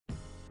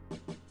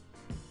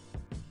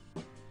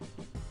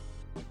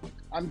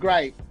I'm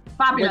great.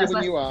 Fabulous. Better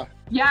than you are.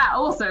 Yeah,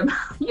 awesome.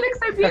 You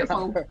look so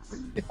beautiful.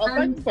 Oh,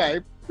 thanks,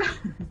 babe.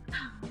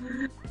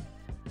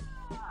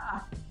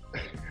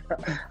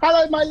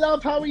 Hello, my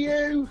love. How are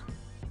you?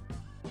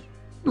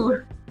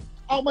 Ooh.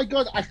 Oh my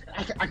God, I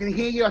can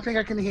hear you. I think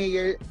I can hear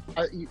you.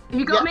 Have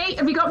you got me?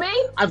 Have you got me?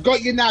 I've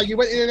got you now. You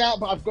went in and out,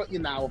 but I've got you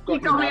now. You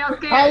got me.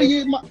 Okay. How are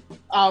you?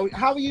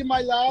 How are you,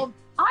 my love?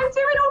 I'm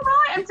doing all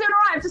right.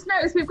 I've just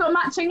noticed we've got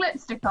matching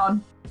lipstick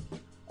on.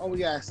 Oh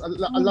yes, a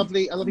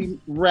lovely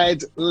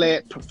red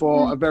lip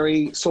for a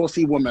very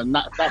saucy woman.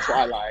 That's what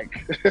I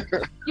like.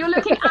 You're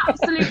looking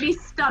absolutely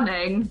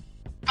stunning.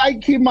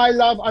 Thank you, my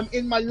love. I'm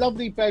in my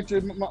lovely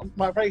bedroom,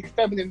 my very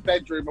feminine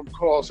bedroom, of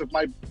course, with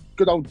my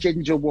good old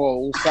ginger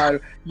wall. So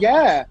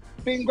yeah,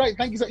 being great.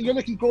 Thank you. You're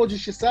looking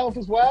gorgeous yourself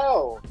as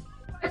well.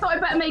 I thought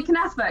I'd better make an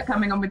effort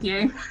coming on with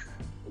you.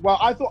 Well,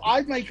 I thought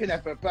I'd make an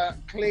effort, but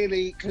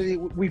clearly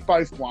we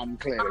both won.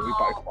 We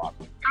both won.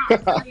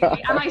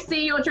 Absolutely. And I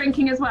see you're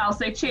drinking as well,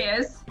 so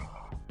cheers.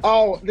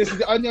 Oh, this is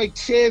the only way.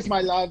 Cheers,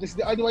 my love. This is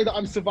the only way that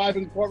I'm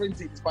surviving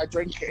quarantine is by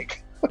drinking.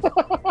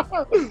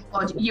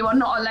 God, you are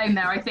not alone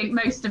there. I think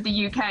most of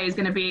the UK is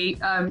going to be,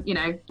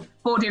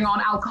 bordering on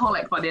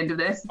alcoholic by the end of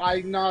this. I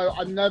know.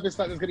 I'm nervous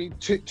that there's going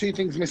to be two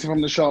things missing from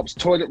the shops: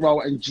 toilet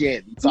roll and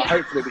gin. So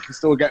hopefully we can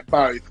still get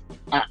both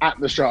at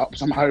the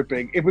shops. I'm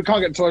hoping. If we can't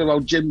get toilet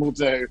roll, gin will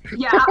do.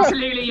 Yeah,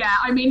 absolutely. Yeah.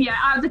 I mean, yeah.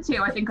 Out of the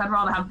two, I think I'd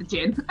rather have the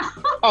gin.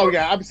 Oh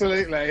yeah,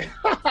 absolutely.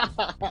 How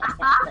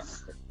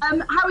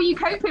are you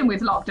coping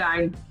with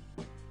lockdown?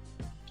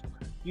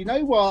 You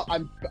know what?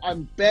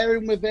 I'm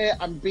bearing with it.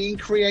 I'm being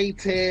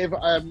creative.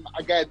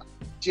 Again,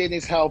 gin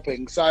is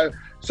helping. So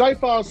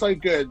far so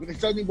good. But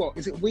it's only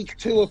is it week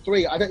 2 or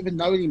 3? I don't even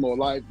know anymore.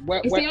 Like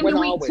when the end of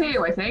week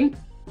 2, I think.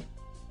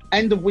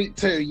 End of week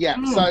 2, yeah.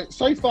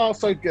 So far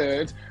so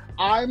good.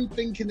 I'm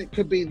thinking it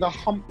could be the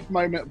hump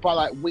moment by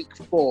like week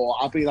 4.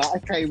 I'll be like,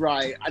 okay,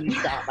 right, I need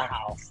to get out of the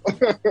house.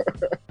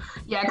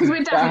 Yeah, because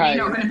we're definitely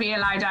not going to be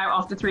allowed out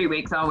after 3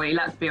 weeks, are we?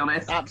 Let's be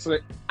honest.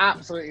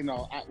 Absolutely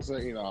not.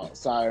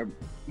 So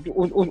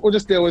we'll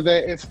just deal with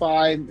it. It's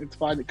fine. It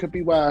could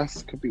be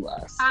worse.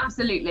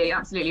 Absolutely.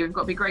 We've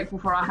got to be grateful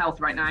for our health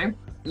right now.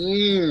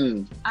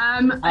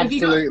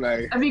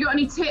 Absolutely. Have you got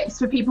any tips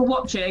for people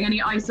watching?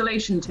 Any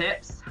isolation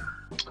tips?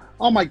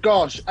 Oh my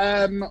gosh,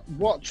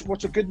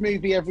 watch a good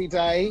movie every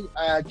day,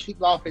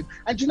 keep laughing.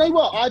 And do you know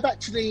what? I've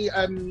actually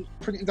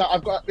printed out,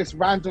 I've got this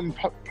random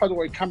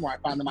Polaroid camera I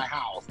found in my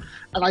house,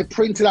 and I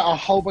printed out a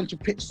whole bunch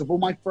of pictures of all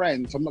my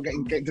friends. I'm not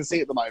getting to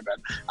see at the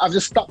moment. I've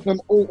just stuck them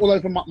all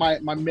over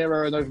my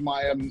mirror and over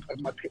my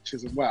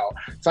pictures as well.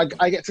 So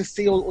I get to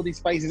see all these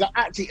faces.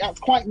 Actually, that's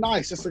quite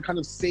nice just to kind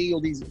of see all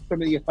these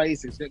familiar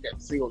faces you don't get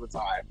to see all the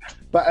time.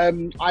 But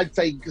I'd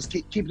say just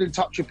keeping in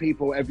touch with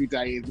people every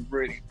day is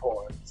really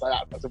important. So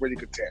that's a really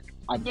good tip.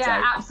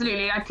 Yeah,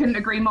 absolutely. I couldn't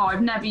agree more.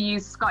 I've never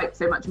used Skype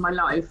so much in my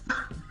life.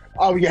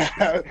 Oh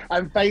yeah,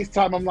 and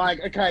FaceTime. I'm like,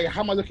 okay,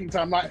 how am I looking?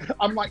 I'm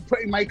like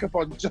putting makeup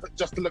on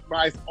just to look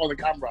nice on the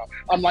camera.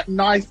 I'm like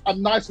nice.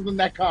 I'm nice from the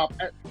neck up.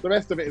 The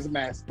rest of it is a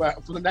mess,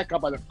 but from the neck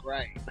up, I look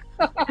great.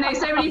 I know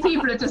so many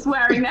people are just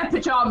wearing their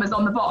pajamas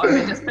on the bottom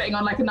and just putting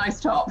on like a nice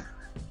top.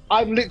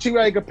 I'm literally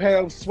wearing a pair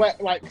of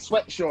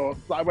sweatshorts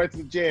that I wear to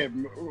the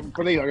gym.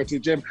 Believe I go to the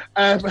gym.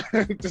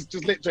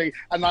 Just literally,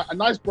 and like a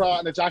nice bra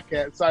and a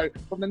jacket. So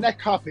from the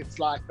neck up, it's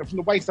like, from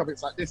the waist up,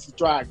 it's like this is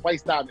drag.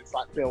 Waist down, it's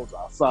like builder.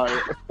 So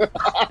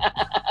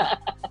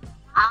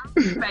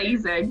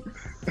amazing.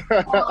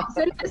 So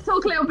let's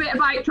talk a little bit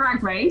about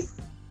Drag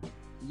Race.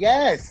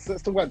 Yes,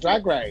 let's talk about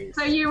Drag Race.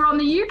 So you were on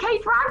the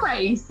UK Drag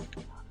Race.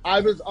 I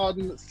was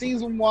on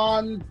season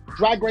 1,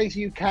 Drag Race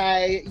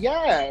UK.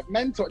 Yeah,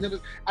 mental.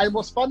 And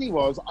what's funny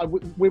was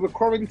we were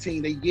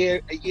quarantined a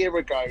year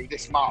ago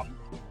this month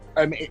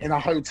in a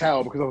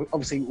hotel because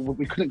obviously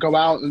we couldn't go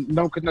out and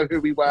no one could know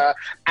who we were.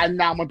 And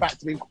now we're back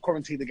to being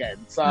quarantined again.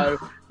 So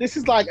this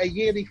is like a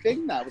yearly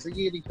thing now. It's a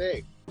yearly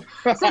thing.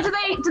 So do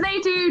they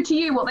do to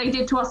you what they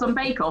did to us on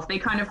Bake Off? They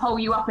kind of hole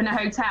you up in a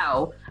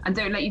hotel and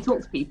don't let you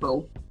talk to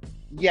people?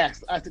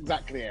 Yes, that's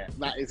exactly it.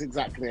 That is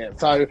exactly it.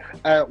 So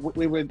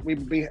we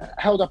would be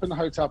held up in the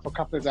hotel for a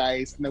couple of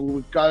days, and then we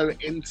would go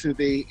into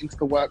the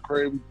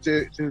workroom,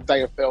 do the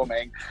day of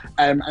filming,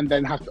 and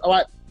then have to, all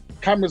right,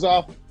 cameras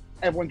off,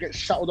 everyone gets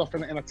shuttled off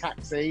in a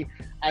taxi,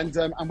 and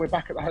we're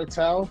back at the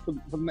hotel for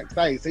the next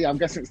day. So yeah, I'm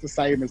guessing it's the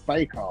same as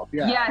Bake Off.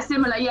 Yeah,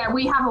 similar. Yeah,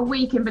 we have a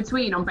week in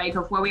between on Bake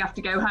Off where we have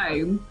to go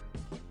home.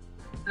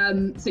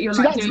 So you're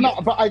like doing.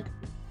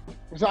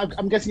 So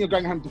I'm guessing you're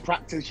going home to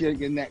practice your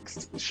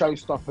next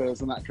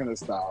showstoppers and that kind of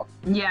stuff.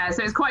 Yeah,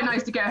 so it's quite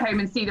nice to go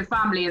home and see the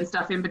family and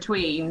stuff in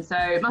between. So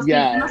it must you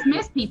must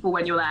miss people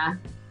when you're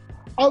there.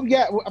 Oh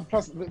yeah, well,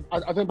 plus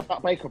I don't know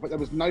about Bake Off, but there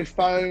was no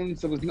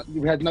phones.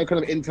 We had no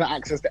kind of internet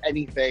access to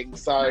anything.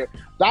 So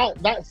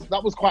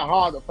that was quite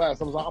hard at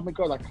first. I was like, oh my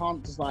god, I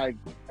can't just like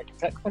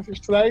text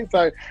message today.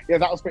 So yeah,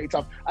 that was pretty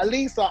tough. At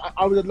least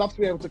I would have loved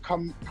to be able to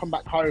come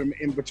back home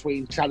in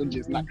between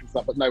challenges and that kind of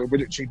stuff. But no, we're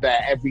literally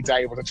there every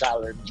day was a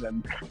challenge,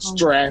 and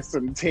stress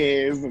and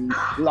tears and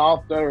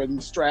laughter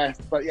and stress.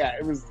 But yeah,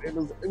 it was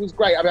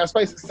great. I mean, I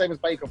suppose it's the same as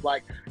Bake Off.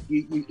 Like,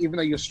 you even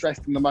though you're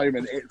stressed in the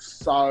moment, it's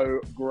so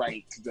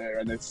great to do,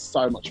 and it's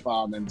so much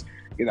fun, and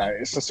you know,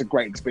 it's just a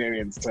great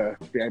experience to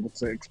be able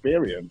to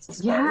experience.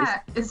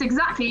 Yeah, it's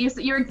exactly,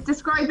 you're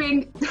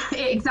describing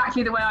it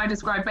exactly the way I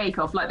describe Bake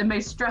Off, like the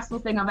most stressful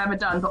thing I've ever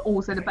done, but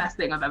also the best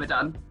thing I've ever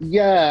done.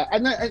 Yeah,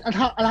 and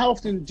how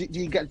often do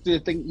you get to do a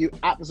thing you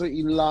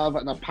absolutely love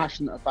and are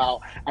passionate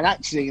about, and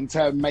actually in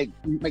turn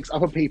makes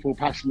other people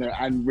passionate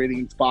and really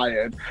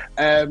inspired,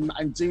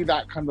 and do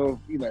that kind of,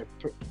 you know,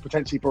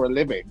 potentially for a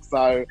living.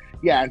 So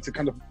yeah, and to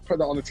kind of put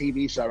that on a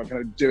TV show and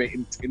kind of do it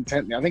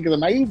intently, I think is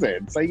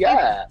amazing. So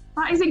yeah.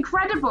 That is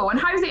incredible. And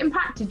how has it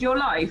impacted your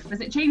life? Has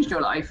it changed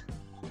your life?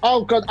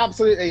 Oh God,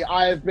 absolutely.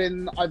 I've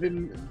been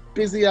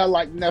busier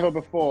like never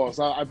before.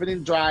 So I've been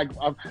in drag.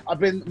 I've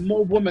been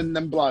more woman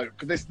than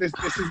bloke. This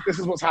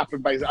is what's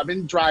happened basically. I've been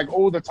in drag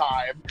all the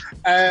time.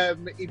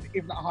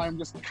 Even at home,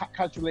 just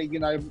casually, you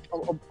know,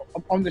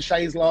 on the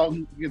chaise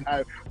long, you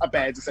know, a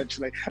bed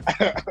essentially,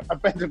 a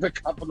bed with a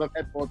couple of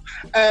headboards.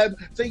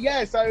 So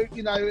yeah, so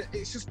you know,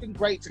 it's just been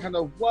great to kind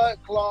of work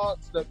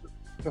lots.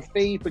 The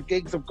fee for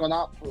gigs have gone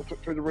up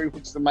through the roof,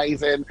 which is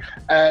amazing.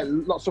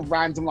 Lots of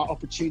random like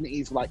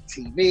opportunities like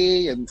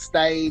TV and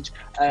stage.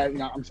 You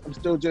know, I'm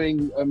still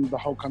doing the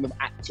whole kind of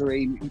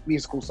acting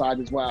musical side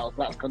as well.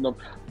 So that's kind of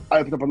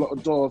opened up a lot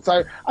of doors.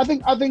 So I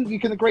think you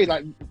can agree,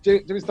 like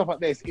doing stuff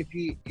like this,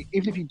 even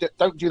if you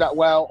don't do that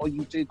well or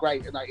you do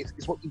great, you know,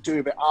 it's what you do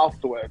with it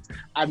afterwards.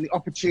 And the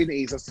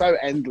opportunities are so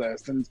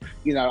endless. And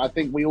you know, I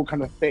think we all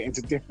kind of fit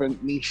into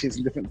different niches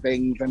and different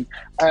things.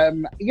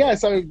 And yeah,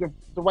 so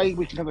the way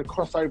we can kind of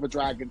cross over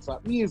drag into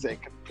like music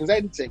and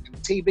presenting and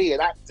TV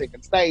and acting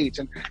and stage,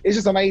 and it's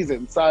just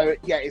amazing. So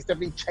yeah, it's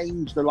definitely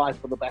changed the life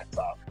for the better.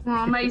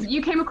 Oh, amazing.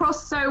 You came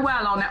across so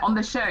well on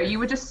the show. You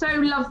were just so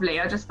lovely.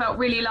 I just felt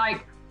really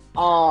like,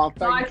 oh,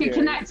 thank you. I could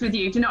connect with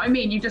you. Do you know what I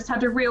mean? You just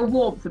had a real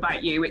warmth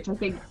about you, which I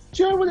think.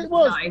 Do you know what it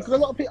was? Nice. Because a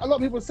lot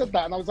of people said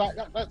that, and I was like,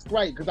 that's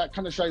great, because that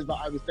kind of shows that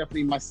I was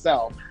definitely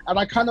myself. And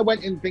I kind of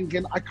went in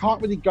thinking I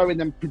can't really go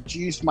in and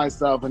produce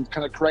myself and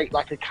kind of create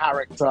like a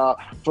character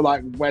for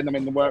like when I'm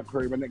in the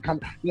workroom. And it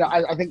kind of, you know,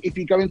 I think if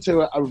you go into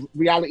a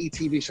reality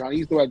TV show, I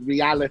use the word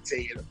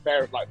reality, and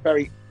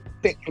very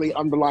thickly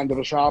underlined with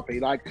a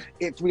Sharpie, like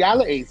it's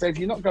reality. So if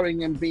you're not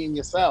going and being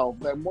yourself,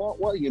 then what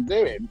are you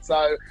doing?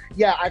 So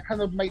yeah, I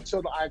kind of made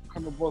sure that I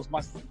kind of was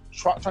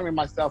trying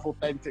myself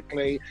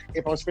authentically.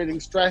 If I was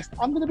feeling stressed,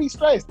 I'm going to be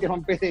stressed. If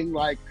I'm feeling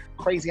like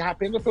crazy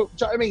happy, I'm going to feel, do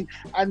you know what I mean?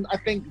 And I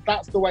think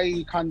that's the way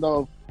you kind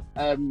of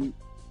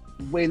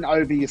win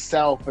over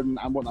yourself and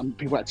what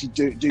people actually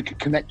do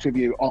connect with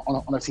you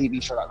on a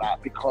TV show like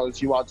that,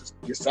 because you are just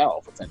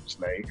yourself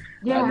essentially.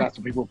 Yeah. And that's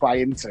what people buy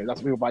into.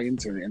 That's what people buy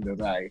into at the end of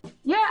the day.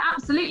 Yeah,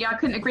 absolutely. I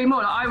couldn't agree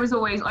more.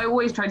 Like, I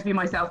always try to be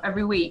myself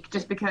every week,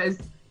 just because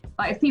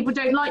like if people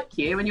don't like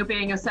you and you're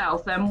being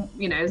yourself, then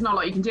you know there's not a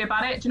lot you can do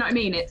about it. Do you know what I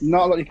mean? It's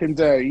not a lot you can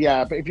do,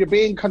 yeah. But if you're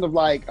being kind of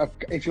like,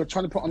 if you're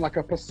trying to put on like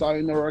a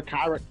persona or a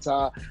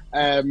character,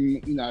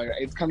 you know,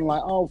 it's kind of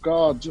like, oh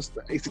God, just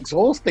it's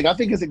exhausting. I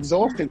think it's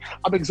exhausting.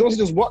 I'm exhausted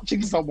just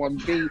watching someone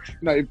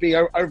be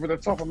over the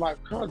top. I'm like,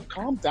 God,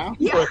 calm down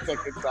for a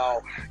second,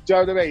 doll. Do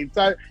you know what I mean?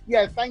 So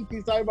yeah, thank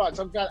you so much.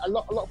 I'm glad a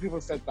lot of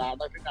people said that,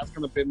 and I think that's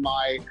kind of been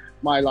my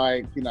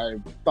like, you know,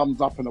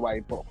 thumbs up in a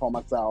way for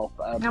myself.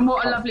 And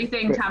what a lovely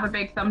thing to have a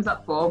big thumbs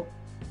up for.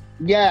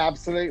 Yeah,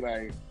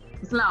 absolutely.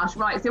 It's lush.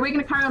 Right, so we're going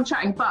to carry on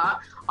chatting, but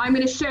I'm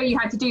going to show you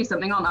how to do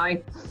something, aren't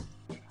I?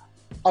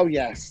 Oh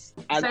yes,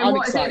 and so I'm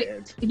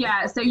excited.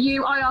 Yeah, so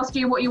I asked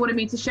you what you wanted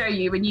me to show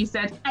you, and you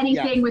said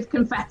anything with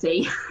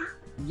confetti.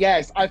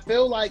 Yes, I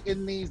feel like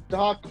in these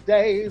dark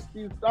days,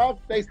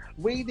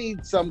 we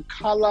need some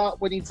colour,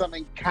 we need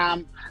something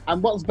camp,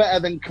 and what's better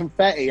than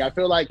confetti? I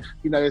feel like,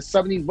 you know, there's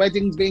so many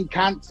weddings being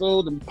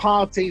cancelled and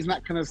parties and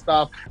that kind of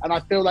stuff, and I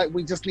feel like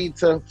we just need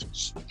to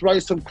throw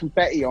some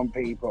confetti on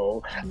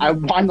people,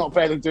 and why not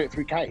better than do it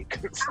through cake?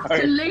 So.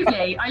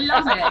 Absolutely, I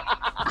love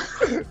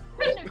it.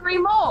 Couldn't agree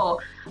more.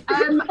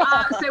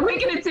 So we're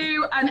going to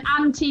do an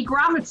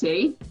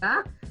anti-gravity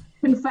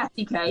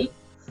confetti cake.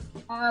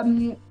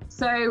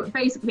 So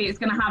basically it's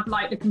going to have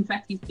like the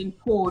confetti's been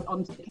poured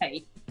onto the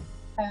cake.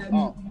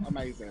 Oh,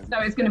 amazing. So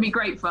it's going to be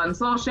great fun.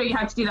 So I'll show you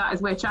how to do that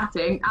as we're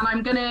chatting. And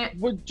I'm going to...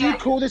 Would you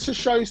call this a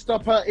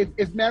showstopper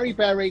if Mary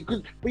Berry...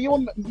 Were you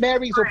on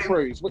Mary's or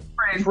Prue's?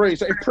 Prue.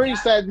 So if Prue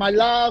said, my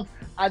love,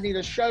 I need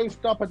a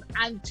showstopper, an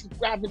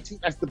anti-gravity...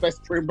 That's the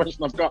best Prue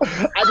impression I've got.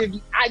 I need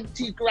an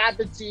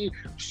anti-gravity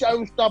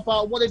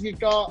showstopper. What have you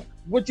got?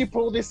 Would you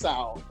pull this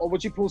out? Or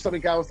would you pull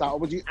something else out? Or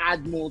would you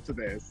add more to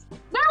this?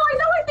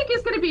 No, I think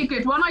it's going to be a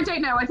good one. I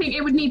don't know. I think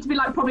it would need to be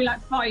like probably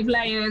like 5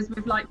 layers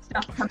with like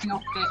stuff coming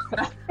off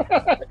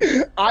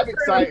it. I'm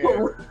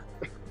excited.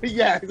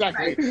 Yeah,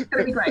 exactly. It's going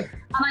to be great.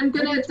 And I'm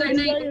going to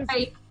donate the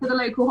cake to the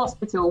local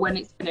hospital when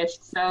it's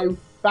finished. So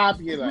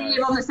fabulous. we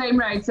live on the same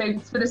road, so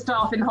for the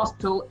staff in the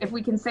hospital, if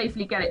we can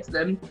safely get it to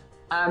them,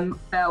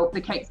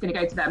 the cake's going to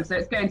go to them. So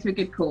it's going to a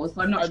good cause.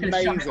 So I'm not just going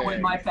to shove it all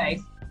in my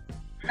face.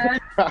 So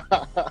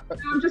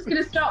I'm just going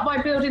to start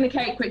by building the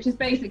cake, which is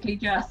basically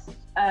just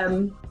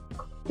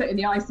putting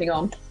the icing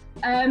on.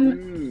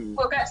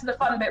 We'll get to the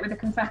fun bit with the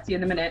confetti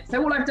in a minute.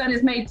 So all I've done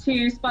is made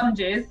 2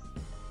 sponges,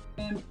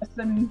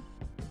 some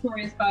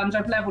Victoria sponge.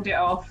 I've levelled it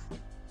off.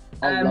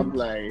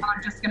 Lovely.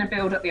 I'm just going to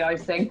build up the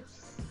icing.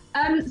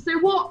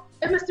 So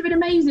it must have been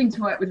amazing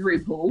to work with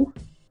RuPaul.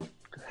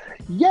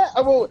 Yeah,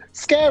 well,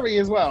 scary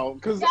as well,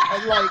 because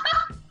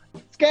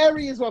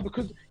scary as well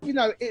because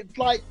it's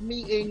like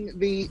meeting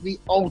the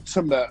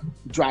ultimate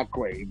drag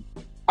queen.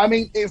 I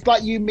mean, it's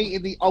like you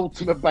meeting the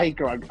ultimate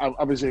baker.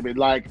 I'm assuming,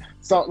 like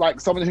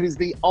someone who is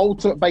the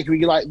ultimate baker.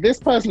 You're like, this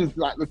person is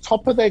like the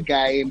top of their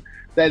game.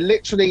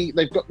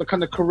 They've got the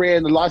kind of career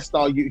and the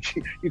lifestyle you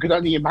could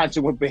only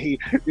imagine would be,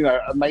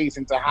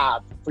 amazing to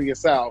have for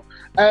yourself.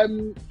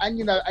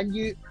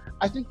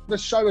 I think the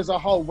show as a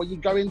whole, when you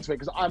go into it,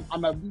 because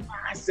I'm a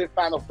massive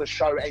fan of the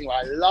show anyway.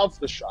 I love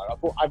the show.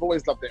 I've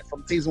always loved it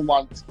from season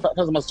 1. First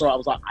time I saw it, I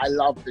was like, I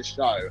love this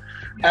show.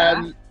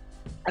 Yeah.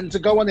 And to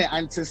go on it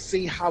and to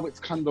see how it's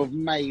kind of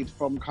made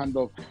from kind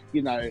of,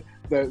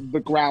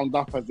 the ground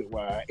up, as it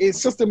were.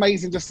 It's just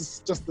amazing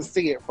just to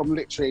see it from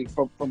literally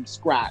from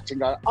scratch and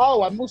go,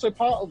 oh, I'm also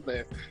part of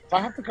this. So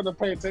I have to kind of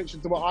pay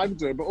attention to what I'm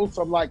doing, but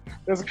also I'm like,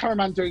 there's a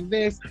cameraman doing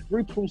this,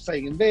 RuPaul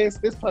saying this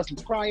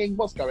person's crying,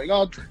 what's going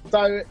on?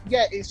 So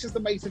yeah, it's just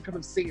amazing to kind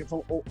of see it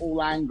from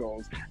all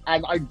angles.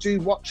 And I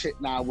do watch it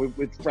now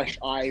with fresh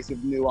eyes,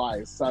 with new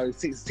eyes. So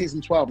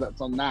season 12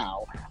 that's on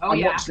now,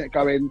 I'm watching it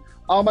going,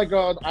 oh my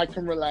God, I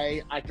can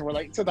relate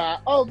to that.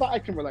 Oh, that I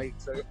can relate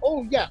to.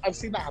 Oh yeah, I've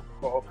seen that happen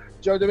before.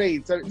 Do you know what I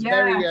mean? So it's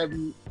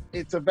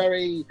it's a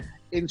very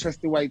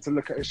interesting way to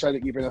look at a show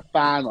that you've been a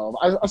fan of.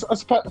 I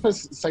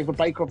suppose same for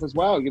Bake Off as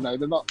well.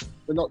 They're not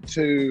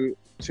too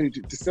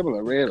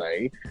dissimilar,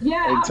 really.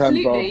 Yeah,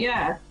 absolutely.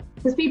 Yeah,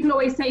 because people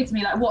always say to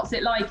me like, "What's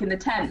it like in the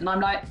tent?" And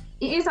I'm like,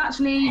 it is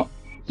actually,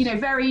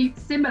 very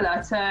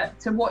similar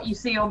to what you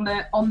see on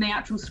the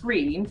actual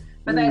screen.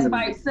 But there's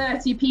about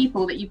 30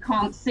 people that you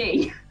can't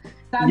see.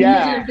 Down the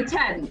middle of the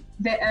tent,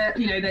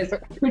 there's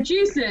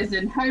producers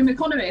and home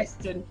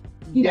economists and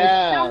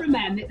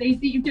cameramen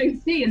that you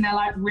don't see, and they're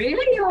like,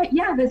 really? You're like,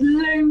 yeah, there's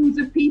loads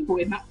of people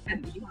in that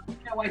tent that you have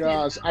no idea.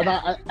 Gosh,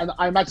 and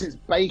I imagine it's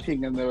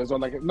baking in there as well.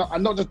 Like,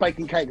 not just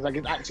baking cakes. Like,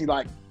 it's actually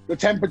like the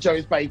temperature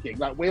is baking.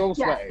 Like, we're all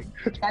sweating.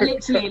 Yeah,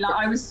 literally. Like,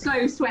 I was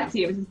so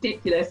sweaty, it was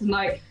ridiculous. And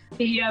like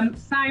the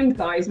sound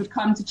guys would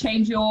come to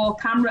change your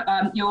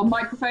camera, your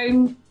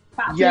microphone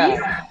batteries.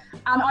 Yeah.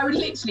 And I would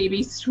literally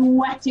be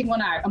sweating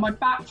one out, and my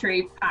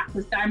battery pack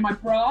was down my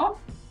bra.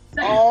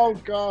 So, oh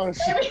gosh!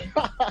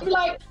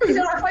 Like,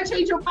 if I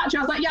change your battery,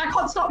 I was like, yeah, I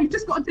can't stop. You've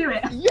just got to do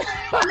it. Yeah.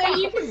 And then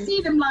you can see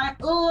them like,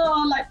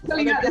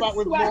 pulling out the sweaty.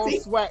 With more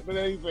sweat than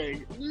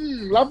anything.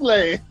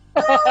 Lovely. I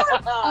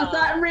was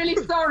like, I'm really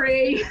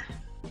sorry.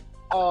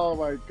 Oh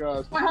my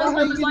gosh! My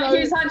husband was like,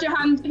 who's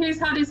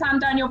had his hand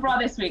down your bra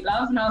this week,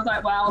 love? And I was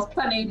like, well, it's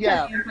plenty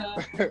of.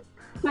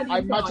 I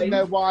imagine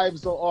their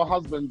wives or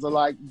husbands are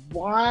like,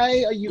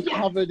 why are you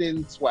covered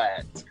in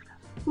sweat?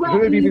 Well,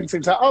 who have you been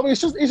seeing? Oh,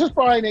 it's just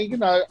Briony,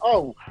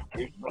 oh.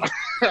 It's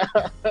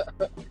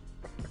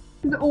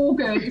all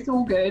good, it's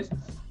all good.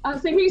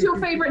 So who's your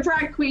favourite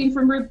drag queen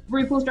from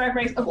RuPaul's Drag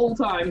Race of all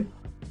time?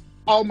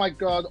 Oh my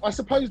God, I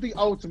suppose the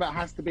ultimate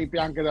has to be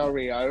Bianca Del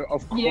Rio,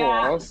 of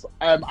course.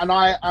 And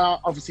I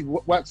obviously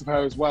worked with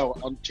her as well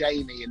on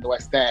Jamie in the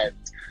West End.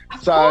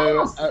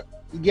 So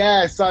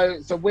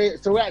we're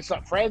actually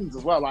like friends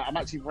as well. Like, I'm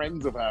actually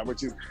friends with her,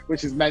 which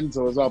is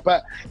mental as well.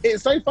 But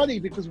it's so funny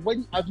because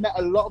when I've met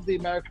a lot of the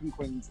American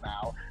queens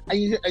now, and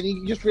you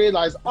just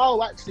realise,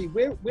 oh, actually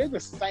we're the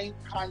same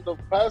kind of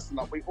person.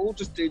 Like, we all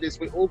just do this.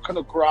 We all kind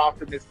of grow up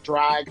in this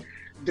drag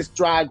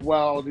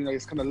world,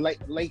 this kind of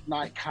late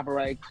night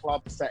cabaret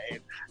club setting,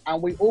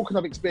 and we all kind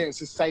of experience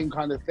the same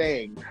kind of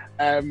thing.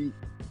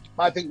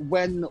 I think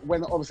when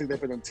obviously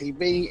they've been on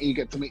TV and you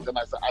get to meet them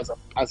as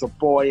a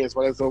boy as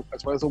well as a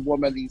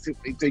woman, you do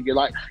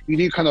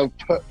kind of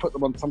put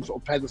them on some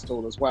sort of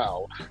pedestal as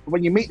well. But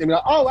when you meet them, you're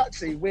like, oh,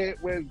 actually we're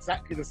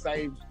exactly the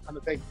same kind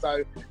of thing.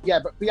 So yeah,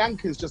 but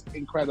Bianca's just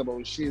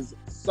incredible. She's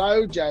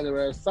so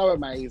generous, so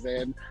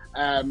amazing,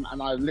 and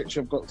I literally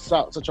have got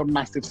such a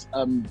massive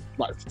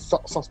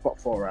soft spot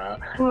for her.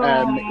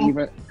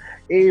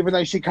 Even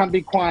though she can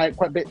be quite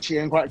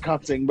bitchy and quite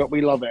cutting, but we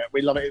love it.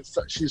 We love it.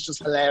 She's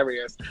just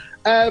hilarious.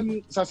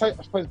 So I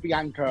suppose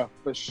Bianca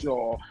for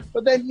sure.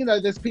 But then,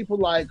 there's people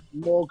like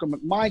Morgan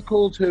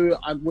McMichael, who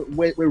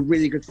we're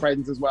really good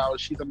friends as well.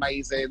 She's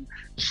amazing.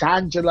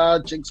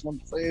 Shangela, Jinx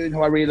Monsoon,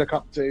 who I really look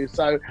up to.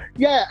 So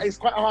yeah, it's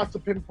quite hard to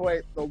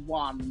pinpoint the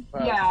one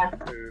person. Yeah,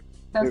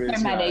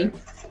 there's so many.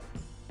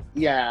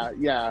 Yeah.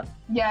 Yeah,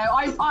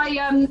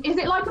 I is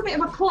it like a bit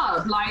of a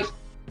club, like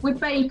with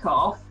Bake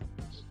Off?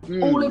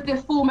 All of the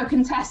former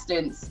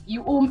contestants,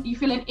 you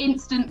feel an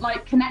instant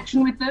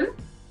connection with them.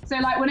 So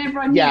like whenever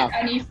I meet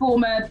any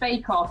former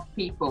Bake Off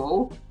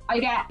people, I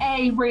get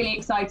really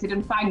excited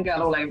and fangirl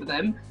all over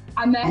them.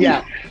 And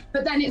then,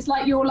 but then it's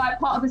like you're like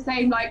part of the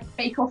same like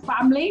Bake Off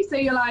family. So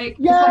you're like,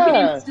 it's like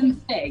an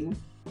instant thing.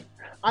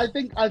 I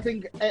think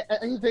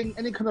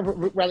any kind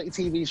of reality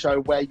TV show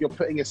where you're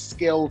putting a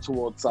skill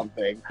towards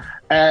something,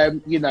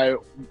 you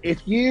know,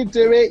 if you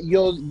do it,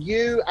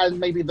 you and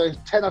maybe those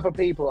 10 other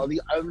people are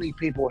the only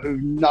people who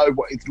know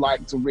what it's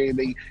like to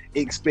really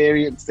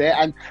experience it.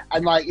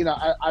 And like, you know,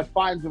 I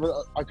find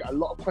I get a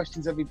lot of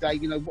questions every day,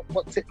 you know,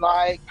 what's it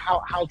like?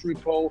 How's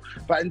RuPaul?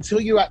 But until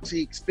you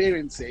actually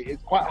experience it,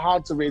 it's quite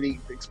hard to really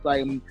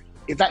explain.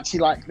 It's actually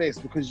like this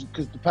because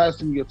the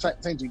person you're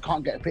saying to, you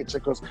can't get a picture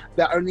because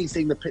they're only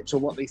seeing the picture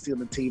of what they see on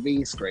the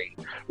TV screen.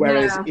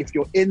 Whereas if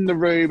you're in the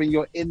room and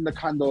you're in the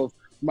kind of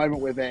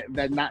moment with it,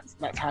 then that's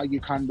how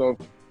you kind of,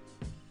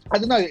 I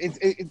don't know,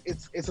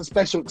 it's a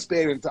special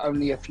experience that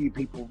only a few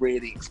people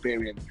really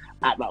experience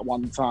at that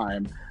one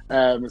time.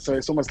 So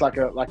it's almost like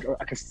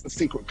a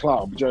secret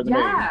club. Do you know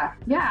what I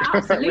mean? Yeah,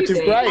 absolutely. Which is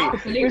great.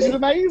 Absolutely. Which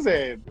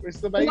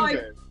is amazing.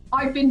 Like,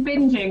 I've been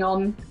binging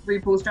on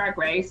RuPaul's Drag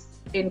Race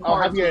in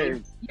quarantine. Oh, have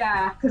you?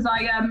 Yeah, because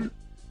and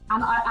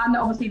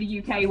obviously the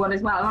UK one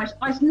as well. And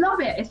I just love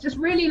it. It's just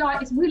really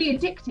like, it's really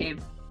addictive.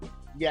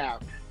 Yeah.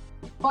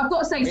 But I've got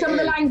to say, some of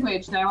the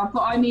language though,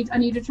 I need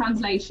a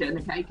translation,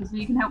 okay? Because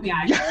you can help me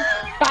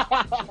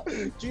out.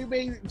 do you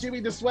mean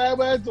the swear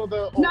words or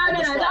the? No,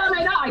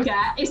 that I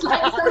get. It's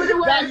like some of the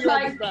words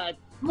like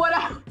what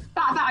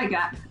that I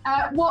get.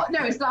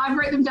 It's like I've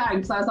written them down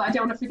because I was like, I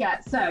don't want to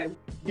forget. So.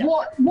 Yeah.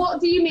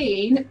 What do you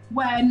mean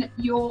when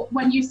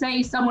you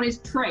say someone is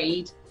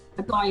trade?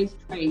 A guy is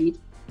trade.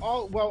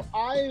 Oh well,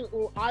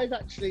 I've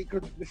actually,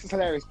 cause this is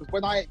hilarious because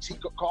when I actually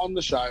got on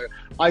the show,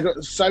 I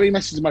got so many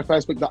messages in my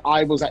first week that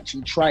I was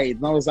actually trade,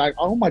 and I was like,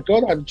 oh my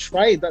god, I'm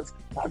trade. That's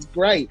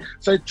great.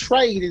 So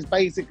trade is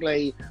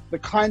basically the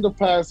kind of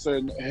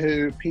person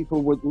who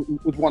people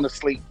would want to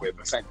sleep with,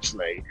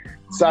 essentially.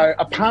 So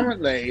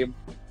apparently,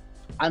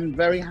 I'm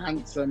very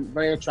handsome,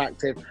 very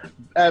attractive.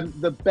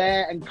 The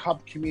bear and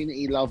cub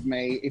community love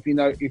me. If you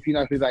know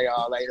who they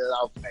are, they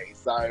love me.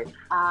 So,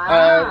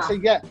 so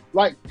yeah,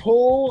 like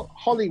Paul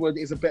Hollywood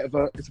is a bit of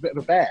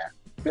a bear.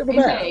 Is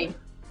he?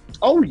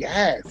 Oh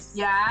yes.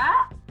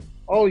 Yeah.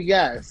 Oh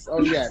yes.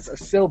 A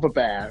silver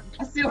bear.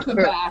 A silver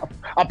bear.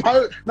 a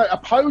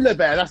polar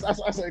bear. That's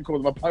what they call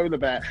them. A polar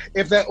bear.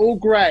 If they're all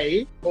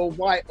grey or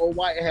white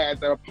haired,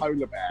 they're a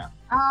polar bear.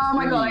 Oh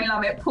my god, I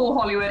love it. Paul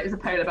Hollywood is a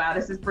polar bear.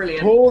 This is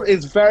brilliant. Paul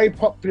is very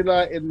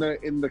popular in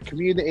the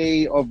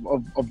community of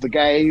the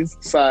gays.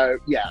 So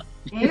yeah.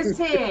 Is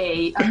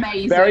he?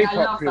 Amazing. Very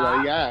popular, I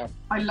love that. Yeah.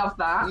 I love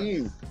that.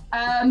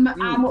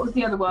 And what was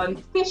the other one?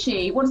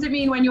 Fishy. What does it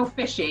mean when you're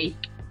fishy?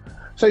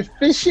 So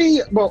fishy,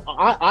 well,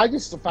 I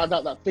just found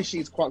out that fishy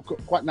is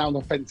quite now an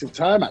offensive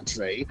term,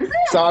 actually. Is it?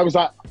 So I was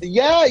like,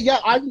 yeah,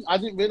 I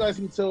didn't realise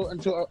until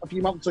a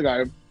few months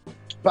ago.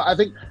 But I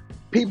think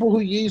people who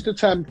use the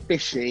term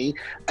fishy,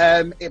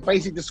 it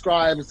basically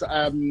describes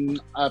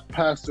a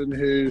person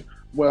who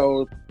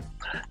will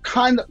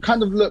kind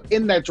of look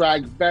in their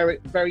drag very,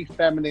 very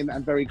feminine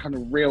and very kind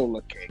of real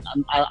looking.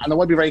 And I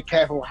want to be very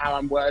careful how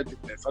I'm wording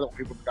this. I don't want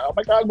people to go, oh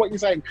my god, what are you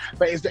saying?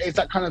 But it's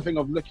that kind of thing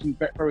of looking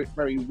very,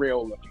 very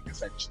real looking,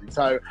 essentially.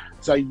 So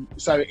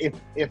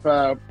if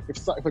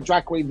a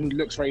drag queen who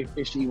looks very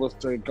fishy was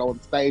to go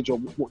on stage or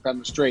walk down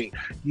the street,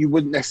 you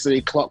wouldn't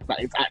necessarily clock that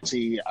it's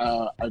actually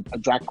a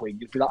drag queen.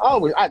 You'd be like, oh,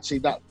 well, actually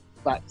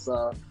that's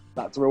a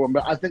real one.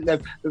 But I think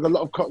there's a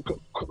lot of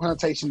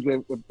connotations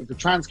with the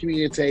trans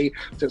community.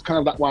 So it's kind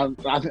of that one.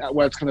 I think that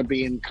word's kind of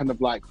being kind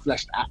of like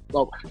fleshed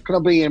out, kind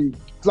of being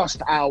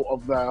flushed out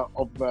of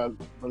the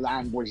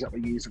language that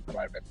we use at the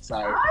moment. So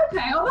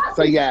okay, that's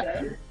so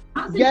yeah.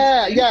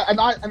 Yeah, and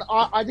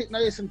I didn't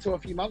know this until a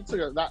few months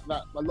ago that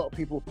a lot of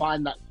people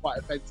find that quite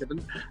offensive,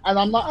 and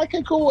I'm like,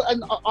 okay, cool.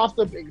 And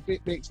after being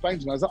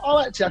explained to me, I was like, oh,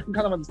 actually, I can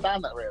kind of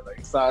understand that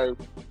really. So.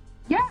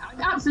 Yeah,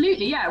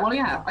 absolutely. Yeah, well,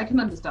 yeah, I can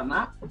understand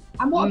that.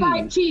 And what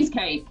about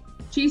cheesecake?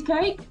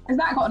 Cheesecake? Has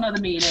that got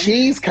another meaning?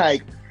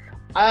 Cheesecake.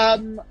 I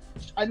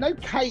know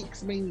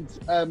cakes means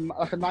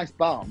like a nice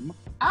bum.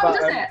 Oh, but,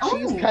 does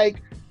it?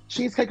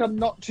 Cheesecake, I'm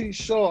not too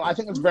sure. I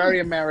think it's very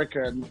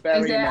American.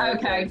 Very Is it?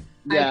 American. Okay.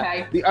 Yeah.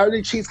 Okay. The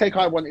only cheesecake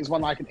I want is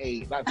one I can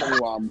eat. That's the only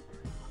one.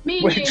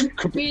 Me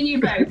and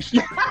you both.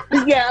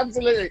 Yeah,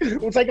 absolutely.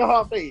 We'll take a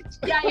half each.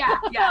 Yeah,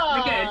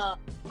 we're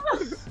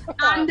good.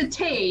 And the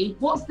tea.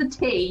 What's the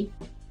tea?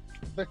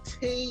 The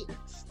tea,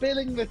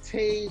 spilling the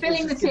tea.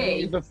 Spilling the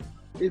tea.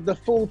 The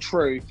full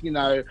truth, you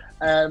know.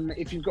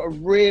 If you've got a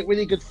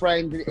really good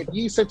friend, if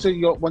you said to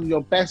one of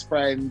your best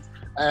friends,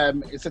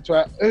 said to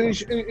her,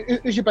 who's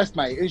your best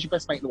mate? Who's your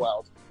best mate in the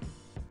world?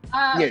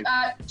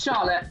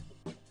 Charlotte.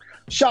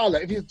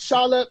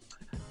 Charlotte,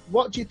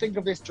 what do you think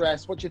of this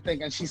dress? What do you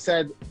think? And she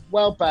said,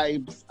 well,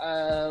 babes,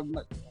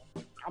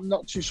 I'm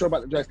not too sure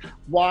about the dress.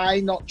 Why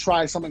not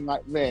try something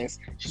like this?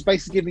 She's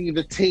basically giving you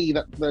the tea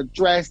that the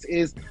dress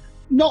is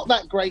not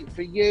that great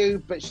for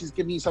you, but she's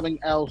giving you something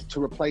else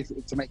to replace it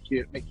with to make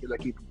you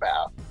look even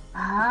better.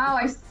 Oh,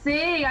 I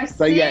see.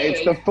 So yeah,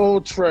 it's the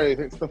full truth.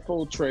 It's the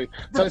full truth.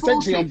 So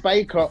essentially on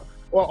Bake Off,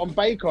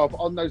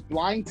 on those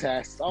blind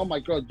tests, oh my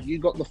God, you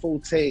got the full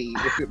tea.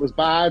 If it was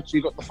bad,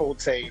 you got the full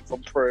tea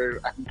from Prue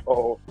and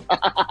Paul.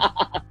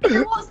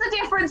 So what's the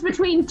difference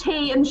between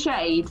tea and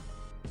shade?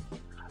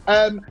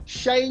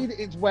 Shade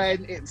is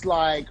when it's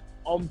like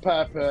on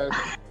purpose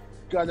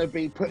gonna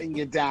be putting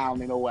you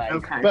down in a way.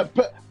 Okay.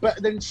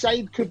 But then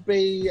shade could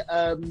be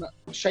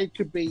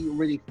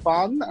really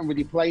fun and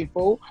really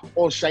playful,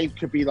 or shade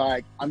could be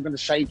like, I'm gonna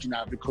shade you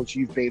now because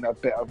you've been a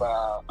bit of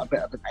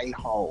an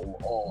a-hole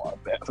or a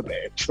bit of a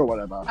bitch or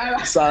whatever.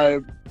 Oh.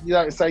 So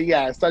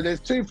so there's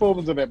two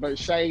forms of it, but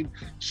shade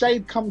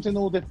comes in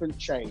all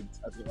different shades,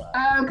 as it were.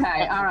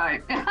 Okay, all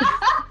right.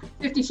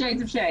 50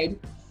 Shades of Shade.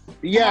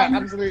 Yeah,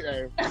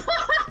 absolutely.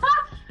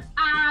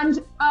 And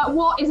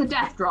what is a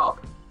death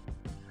drop?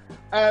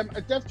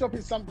 A death drop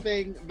is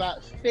something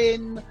that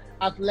thin,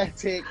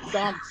 athletic,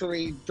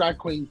 dancery drag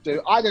queens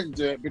do. I don't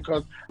do it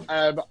because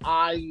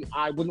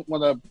I wouldn't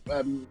want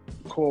to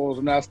cause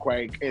an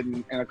earthquake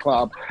in a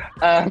club.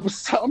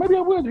 So maybe I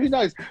would, who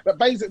knows? But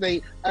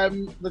basically,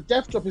 the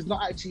death drop is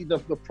not actually the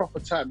proper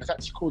term. It's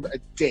actually called a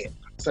dip.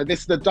 So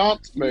this is the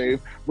dance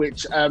move,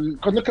 which,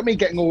 God, look at me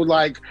getting all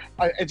like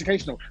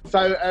educational.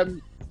 So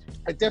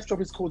a death drop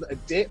is called a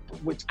dip,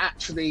 which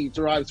actually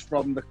derives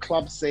from the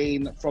club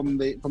scene, from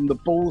the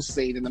ball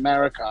scene in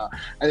America,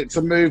 and it's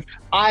a move.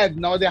 I have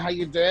no idea how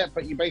you do it,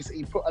 but you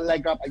basically put a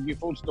leg up and you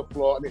fall to the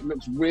floor, and it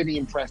looks really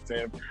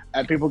impressive.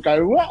 And people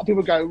go, "What?"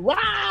 People go,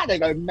 "Wow!" They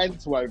go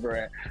mental over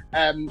it.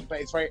 But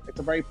it's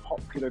a very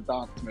popular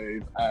dance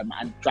move,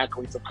 and drag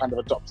queens have kind of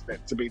adopted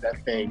it to be their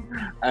thing.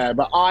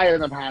 But I,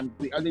 on the other hand,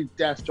 the only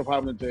death drop I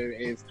want to do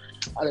is,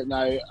 I don't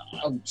know,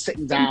 I'm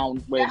sitting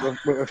down with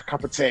a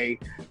cup of tea.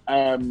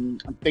 I'm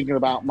thinking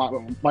about my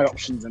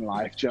options in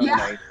life. Do you know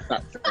what I mean?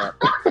 That's it.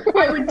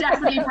 I would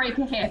definitely break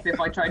a hip if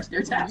I tried to do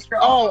a death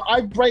drop. Oh,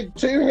 I break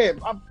 2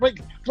 hips. I've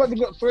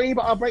got 3,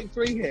 but I'll break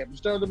 3 hips.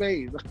 Do you know what I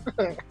mean?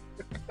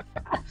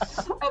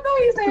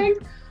 Amazing.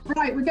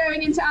 Right, we're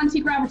going into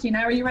anti-gravity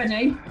now. Are you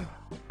ready?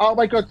 Oh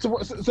my God. So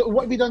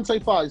what have you done so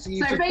far? So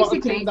you just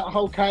buttercreamed that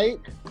whole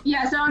cake?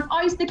 Yeah, so I've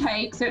iced the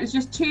cake. So it was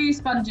just 2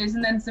 sponges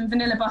and then some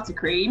vanilla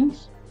buttercream.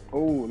 Oh,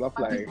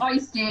 lovely. I've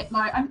iced it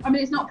like, I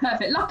mean, it's not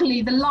perfect.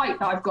 Luckily, the light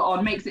that I've got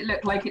on makes it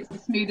look like it's the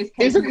smoothest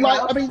cake. Isn't like,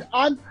 I mean,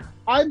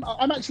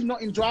 I'm actually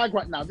not in drag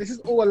right now. This is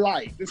all a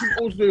light. This is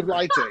all to do with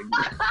lighting.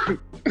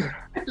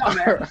 Love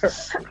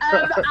it.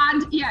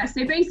 And yeah,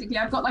 so basically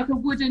I've got like a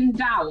wooden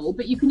dowel,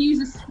 but you can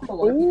use a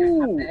straw if you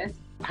don't have this.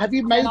 Have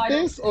you made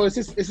this, or is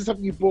this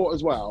something you bought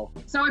as well?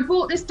 So I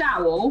bought this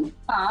dowel,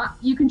 but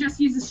you can just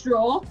use a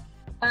straw.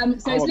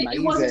 So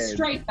it was a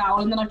straight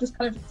dowel, and then I've just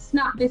kind of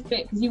snapped this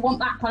bit because you want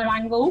that kind of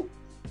angle.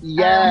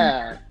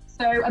 Yeah.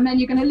 And then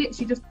you're going to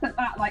literally just put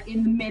that like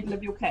in the middle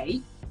of your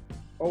cake.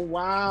 Oh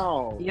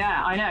wow.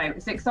 Yeah, I know,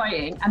 it's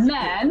exciting. And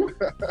then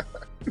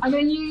I'm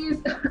going to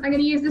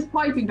use this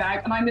piping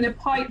bag, and I'm going to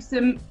pipe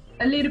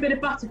a little bit of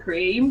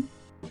buttercream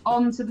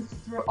onto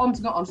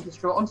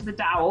the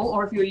dowel,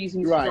 or if you're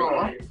using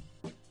straw.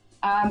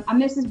 And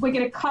we're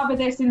going to cover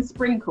this in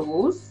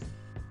sprinkles.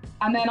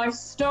 And then I've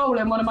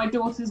stolen one of my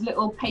daughter's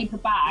little paper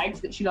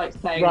bags that she likes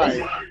playing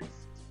with.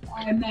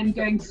 I'm then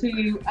going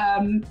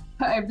to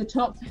put over the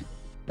top,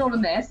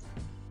 stolen this.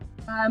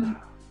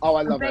 Oh,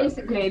 I love it.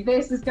 Basically,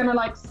 this is going to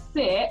like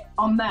sit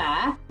on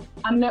there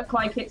and look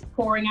like it's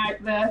pouring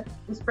out the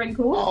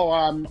sprinkles. Oh,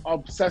 I'm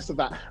obsessed with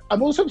that.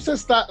 I'm also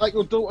obsessed that like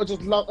your daughter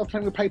just loves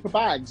playing with paper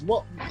bags.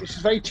 She's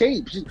very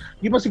cheap.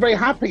 You must be very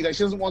happy that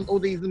she doesn't want all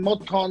these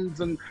mod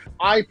cons and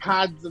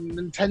iPads and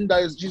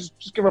Nintendos. Just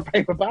give her a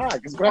paper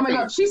bag. It's great. Oh my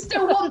God, she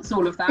still wants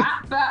all of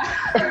that,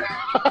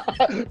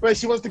 but but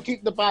she wants to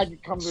keep the bag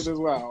it comes with as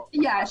well.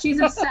 Yeah,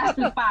 she's obsessed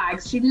with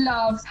bags. She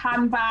loves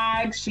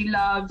handbags. She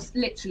loves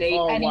literally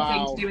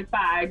anything to do with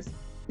bags.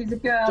 She's a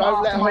girl.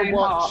 Don't let her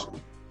watch.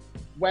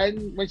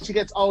 When she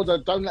gets older,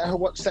 don't let her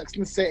watch Sex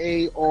and the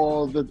City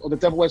or the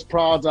Devil Wears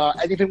Prada.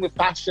 Anything with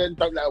fashion,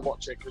 don't let her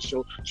watch it because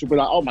she'll be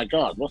like, oh my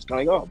God, what's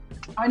going on?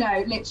 I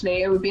know,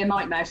 literally, it would be a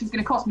nightmare. She's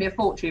going to cost me a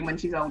fortune when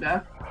she's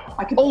older.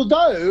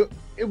 Although,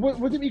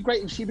 wouldn't it be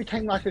great if she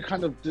became like a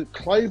kind of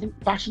clothing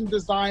fashion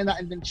designer,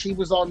 and then she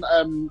was on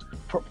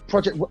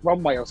Project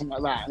Runway or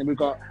something like that, and then we've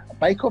got a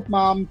Bake Off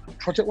mum,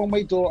 Project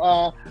Runway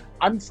daughter.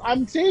 I'm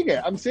seeing it.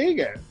 I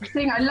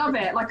love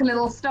it. Like a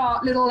little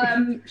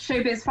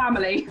showbiz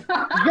family.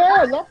 Yeah,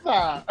 I love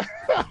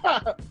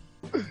that.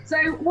 So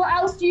what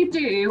else do you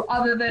do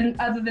other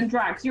than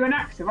drag? 'Cause you're an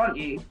actor, aren't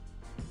you?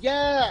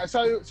 Yeah,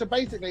 so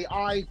basically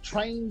I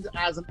trained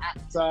as an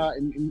actor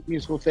in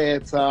musical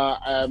theatre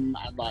and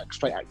like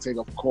straight acting,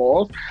 of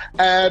course,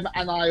 and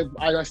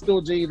I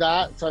still do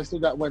that. So I still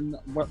do that when the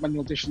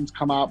auditions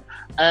come up.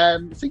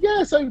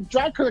 So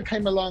drag kind of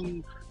came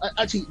along.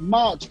 Actually,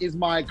 March is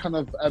my kind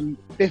of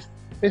fifth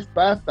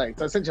birthday.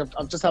 So essentially,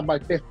 I've just had my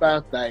 5th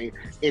birthday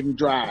in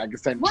drag,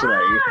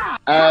 essentially.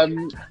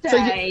 Wow! So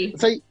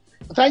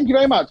thank you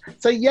very much.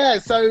 So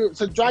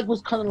drag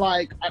was kind of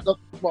like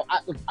well,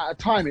 at a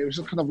time, it was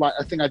just kind of like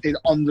a thing I did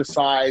on the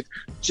side,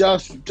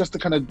 just to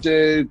kind of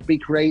be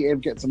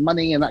creative, get some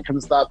money and that kind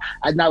of stuff.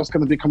 And now it's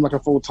going to become like a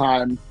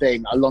full-time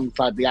thing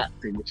alongside the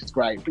acting, which is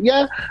great. But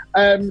yeah,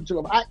 I do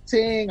a lot of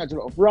acting, I do a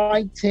lot of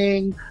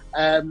writing.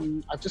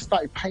 I've just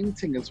started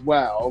painting as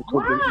well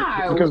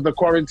because of the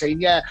quarantine.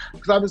 Yeah,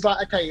 because I was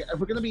like, okay, if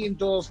we're going to be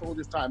indoors for all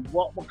this time,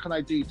 what can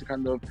I do to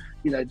kind of,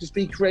 you know, just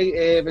be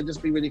creative and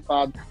just be really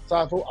fun? So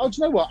I thought, oh, do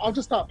you know what? I'll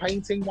just start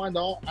painting. Why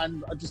not?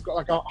 And I just got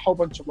like a whole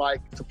bunch of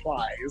like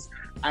supplies,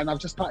 and I've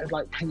just started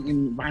like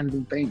painting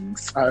random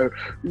things. So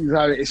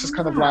it's just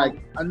kind of like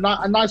a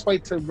nice way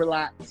to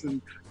relax and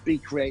be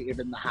creative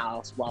in the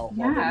house while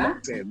we're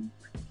locked in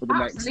for the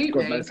next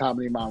God knows how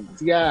many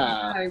months.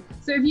 Yeah.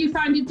 So have you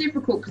found it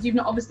difficult because you've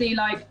not obviously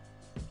like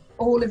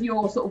all of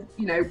your sort of,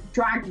 you know,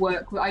 drag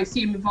work, I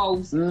assume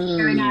involves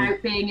going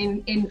out,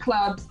 being in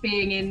clubs,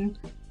 being in,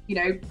 you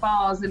know,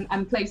 bars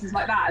and places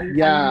like that, and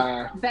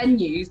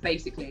venues,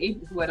 basically,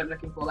 is the word I'm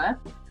looking for there.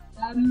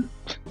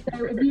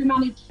 So have you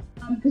managed,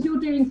 because you're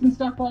doing some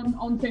stuff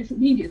on social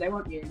media though,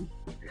 aren't you?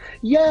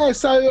 Yeah,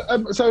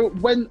 so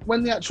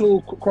when the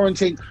actual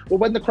quarantine,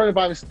 when the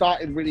coronavirus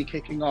started really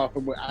kicking off,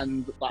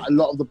 and like, a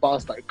lot of the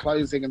bars started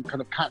closing and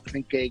kind of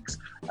cancelling gigs,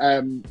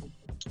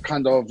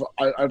 kind of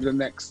over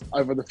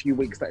the few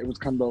weeks that it was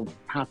kind of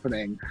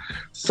happening.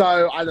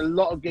 So I had a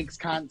lot of gigs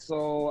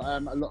cancel, a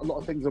lot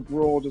of things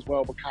abroad as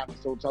well were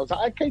cancelled. So I was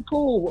like, okay,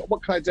 cool,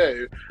 what can I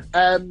do?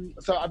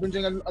 So I've been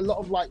doing a lot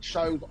of like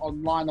shows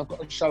online. I've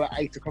got a show at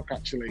 8 o'clock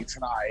actually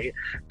tonight.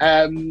 So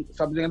I've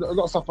been doing a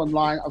lot of stuff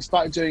online. I've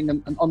started doing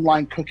an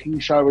online cooking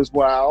show as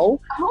well.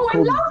 Oh, I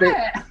love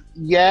it!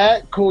 Yeah,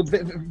 called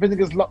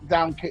Vinegar's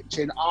Lockdown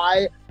Kitchen.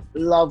 I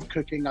love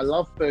cooking. I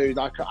love food.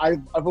 I've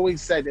always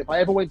said if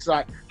I ever went to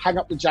like hang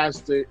up the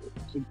jazz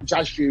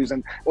shoes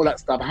and all that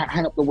stuff,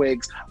 hang up the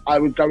wigs, I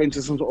would go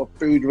into some sort of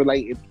food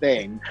related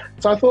thing.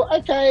 So I thought,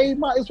 okay,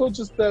 might as well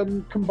just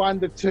combine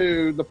the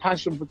two, the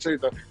passion for two,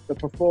 the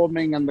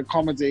performing and the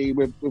comedy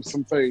with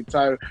some food.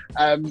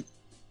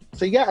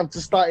 So yeah, I've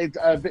just started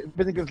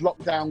Vinegar's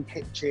Lockdown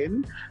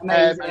Kitchen.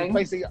 And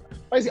basically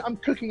I'm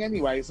cooking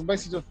anyway, so I'm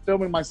basically just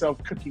filming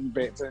myself cooking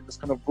bits and just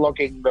kind of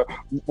vlogging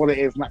what it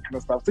is and that kind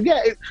of stuff. So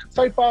yeah,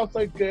 so far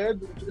so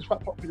good. It's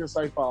quite popular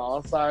so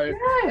far. So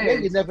yeah,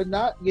 you never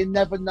know.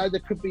 There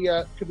could be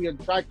a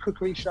drag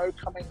cookery show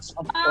coming at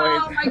some point.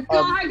 Oh my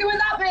god, how good would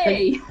that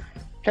be?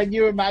 Can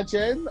you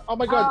imagine? Oh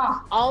my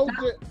god, I'll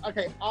do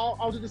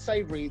the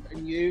savouries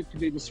and you can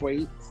do the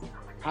sweets.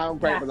 How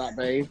great would that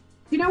be?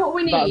 Do you know what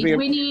we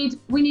need?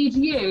 We need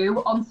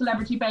you on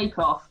Celebrity Bake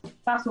Off.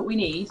 That's what we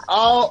need.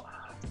 Oh,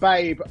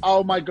 babe.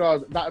 Oh my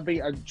god, that would be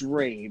a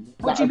dream.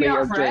 Would you be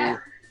up for it?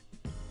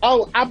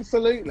 Oh,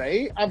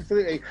 absolutely,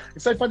 absolutely.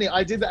 It's so funny.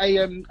 I did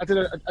a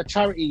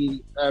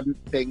charity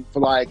thing for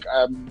like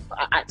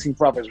Acting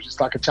Brothers, which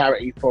is like a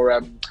charity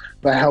for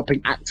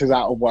helping actors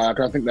out of work.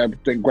 And I think they're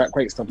doing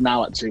great stuff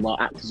now actually while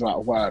actors are out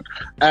of work.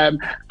 And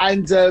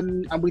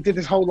we did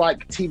this whole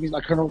like TV,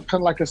 like kind of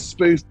like a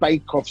spoof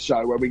Bake Off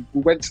show where we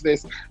went to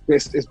this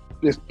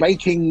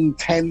baking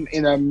tent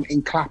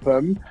in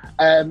Clapham,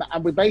 and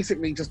we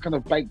basically just kind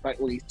of baked like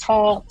all these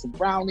tarts and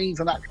brownies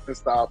and that kind of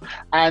stuff.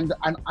 And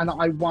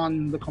I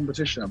won the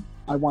competition.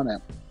 I won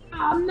it.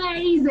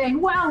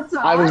 Amazing! Well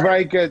done. I was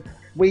very good.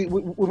 We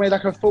made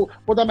like a full.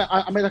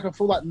 I made like a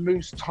full like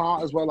mousse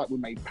tart as well. Like we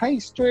made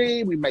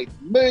pastry, we made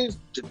mousse,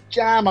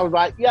 jam. I was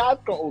like, yeah,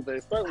 I've got all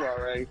this. Don't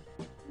worry.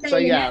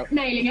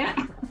 Nailing it.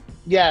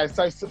 Yeah,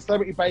 so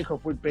Celebrity Bake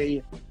Off would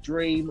be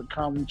dream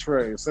come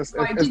true. So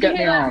right, get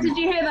me on. Did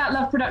you hear that,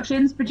 Love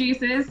Productions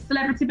producers?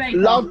 Celebrity Bake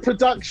Off. Love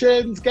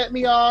Productions, get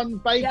me on.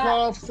 Bake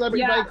Off,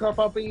 Celebrity Bake Off,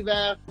 I'll be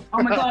there.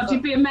 Oh my god,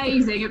 you'd be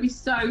amazing. It'd be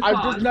so fun.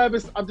 I'm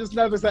just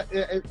nervous that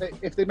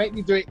if they make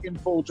me do it in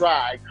full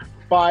drag,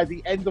 by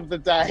the end of the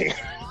day,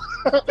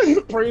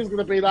 Prue's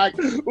gonna be like,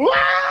 wah!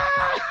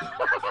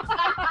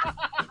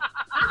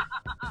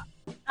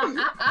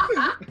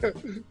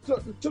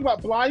 Talk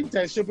about blind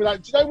test, she'll be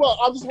like, do you know what?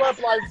 I'll just wear a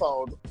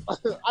blindfold. I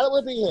don't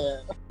want to be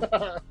here.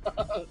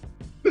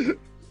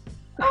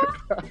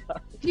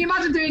 Can you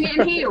imagine doing it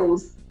in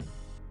heels?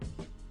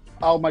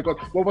 Oh my god!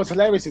 What was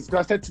hilarious is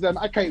because I said to them,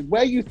 "Okay,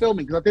 where are you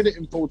filming?" Because I did it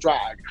in full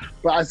drag,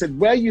 but I said,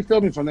 "Where are you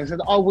filming from?" They said,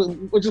 "Oh,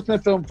 we're just going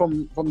to film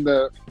from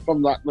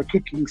like the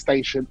cooking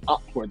station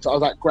upwards." So I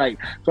was like, "Great!"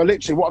 So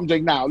literally, what I'm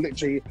doing now,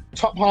 literally,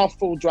 top half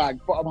full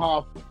drag, bottom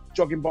half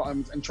jogging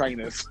bottoms and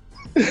trainers,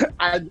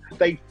 and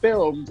they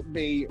filmed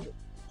me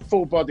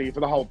full body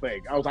for the whole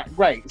thing. I was like,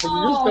 great. So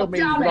you just filmed me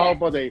for the whole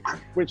body,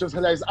 which was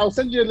hilarious. I'll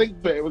send you a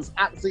link to it. It was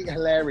absolutely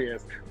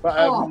hilarious.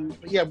 But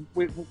yeah,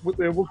 we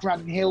were walking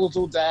around in heels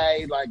all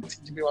day, like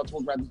teaching people how to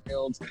walk around in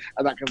heels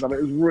and that kind of stuff.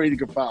 It was really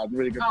good fun,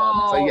 really good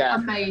fun. So yeah,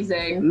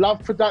 amazing.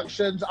 Love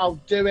Productions. I'll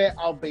do it.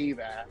 I'll be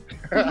there.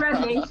 She's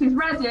ready. She's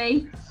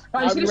ready. Right,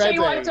 I'm just going to show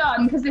you what I've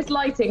done because this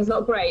lighting's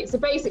not great. So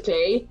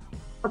basically,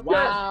 I've put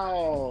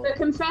the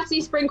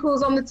confetti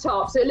sprinkles on the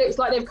top, so it looks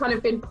like they've kind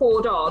of been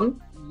poured on.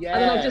 Yes.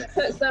 And then I've just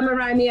put some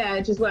around the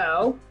edge as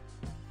well.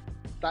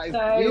 That is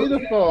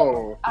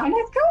beautiful. And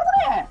it's cool,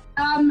 isn't it?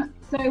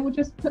 So we'll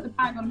just put the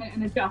bag on a minute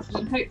and adjust,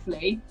 and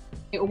hopefully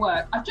it'll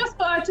work. I've just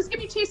got, just give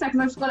me 2 seconds.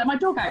 I've just got to let my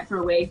dog out for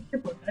a wee.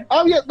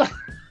 Oh yeah,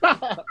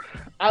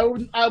 I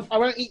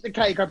won't eat the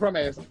cake. I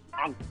promise.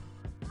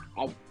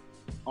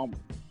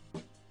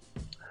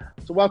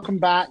 So welcome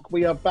back.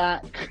 We are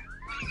back.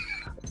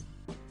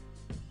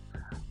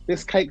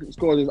 This cake looks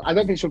gorgeous. I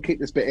don't think she'll keep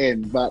this bit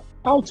in, but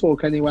I'll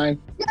talk anyway.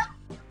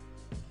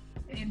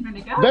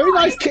 Very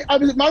nice. I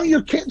was admiring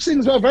your kitchen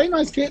as well. Very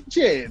nice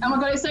kitchen. Oh my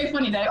god, it's so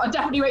funny though. I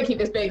definitely won't keep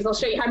this big because I'll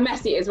show you how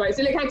messy it is. Right,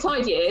 so look how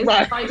tidy it is.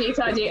 Right.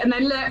 Tidy, and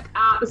then look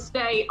at the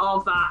state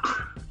of that.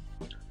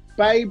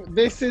 Babe,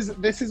 this is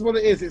what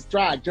it is. It's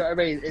drag. Do you know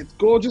what I mean? It's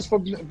gorgeous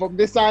from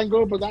this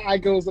angle, but that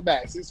angle's a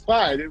mess. It's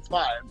fine. It's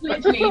fine.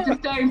 Literally,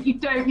 you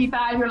don't need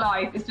that in your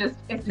life. It's just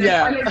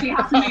yeah. I literally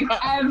have to move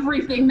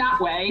everything that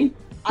way.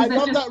 I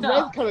love that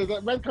red colour.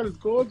 That red colour's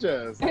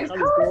gorgeous. It's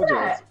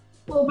gorgeous.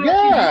 A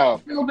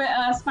little bit,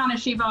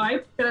 Spanishy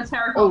vibe, bit of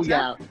terracotta. Oh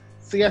yeah,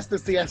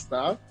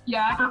 siesta.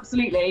 Yeah,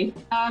 absolutely.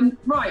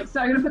 Right, so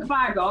I'm gonna put the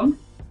bag on.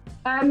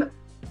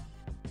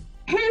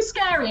 Who's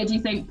scarier, do you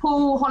think,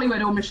 Paul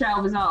Hollywood or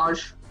Michelle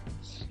Visage?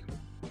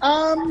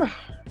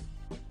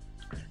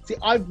 See,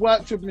 I've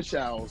worked with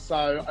Michelle,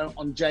 so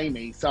on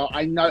Jamie, so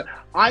I know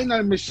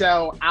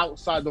Michelle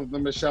outside of the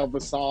Michelle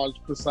Visage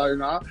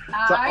persona.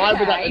 So okay. I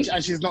would actually,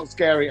 and she's not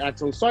scary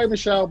at all. Sorry,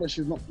 Michelle, but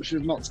she's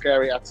not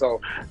scary at all.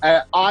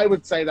 I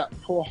would say that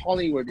Paul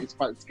Hollywood is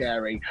quite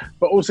scary,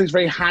 but also he's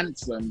very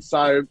handsome.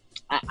 So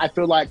I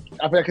feel like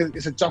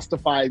it's a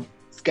justified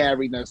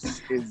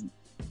scariness is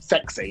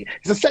sexy.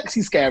 It's a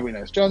sexy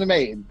scariness. Do you know what I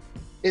mean?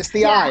 It's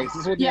the eyes.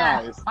 It's all the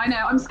eyes. I know.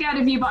 I'm scared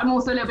of you, but I'm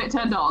also a little bit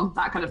turned on.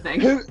 That kind of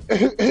thing. Who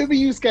were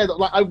you scared of?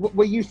 Like,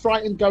 were you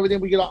frightened going in?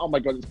 Were you like, oh my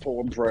god, it's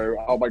Paul and Prue?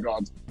 Oh my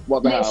god,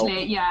 what the hell?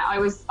 Literally, yeah. I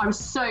was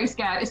so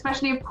scared,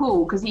 especially of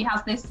Paul, because he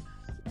has this.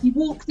 He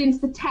walks into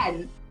the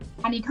tent,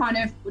 and he kind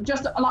of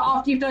just like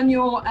after you've done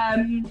your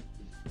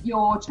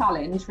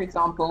challenge, for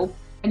example,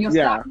 and you're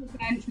sat on the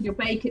bench with your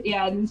bake at the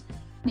end.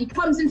 And he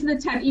comes into the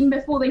tent even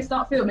before they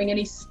start filming, and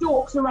he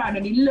stalks around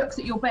and he looks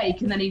at your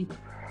bake, and then he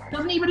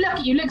doesn't even look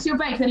at you, looks at your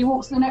bake, then he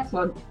walks to the next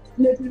one.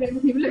 Looks at it,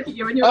 doesn't even look at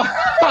you, and you're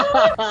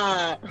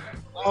like,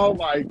 oh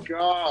my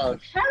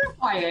gosh.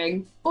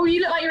 Terrifying. Or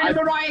you look like you're in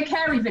a Mariah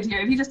Carey video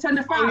if you just turned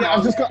a fan on.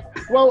 I've just got,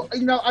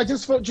 I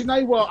just thought, do you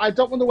know what? I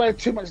don't want to wear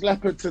too much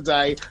leopard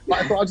today, but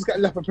I thought I'd just get a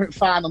leopard print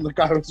fan on the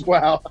go as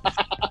well.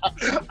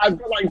 I've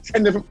got like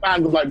 10 different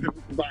fans of like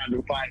different designs,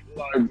 with like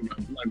loads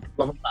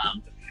of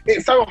fans.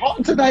 It's so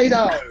hot today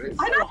though. It's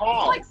so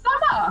hot. It's like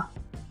summer.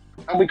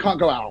 And we can't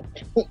go out.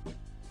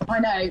 I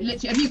know,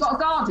 literally. Have you got a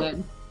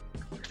garden?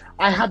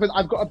 I haven't.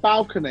 I've got a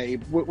balcony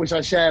which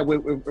I share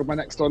with my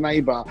next door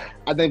neighbour,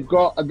 and they've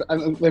got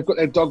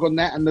their dog on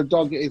there, and the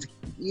dog is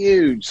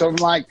huge. So I'm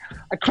like,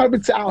 I can't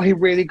even sit out here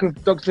really because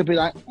dogs will be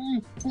like,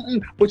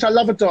 which I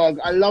love a dog.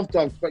 I love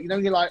dogs, but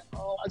you're like,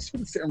 oh, I just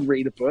want to sit and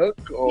read a book,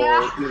 or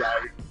I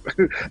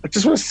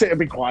just want to sit and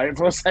be quiet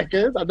for a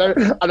second. I know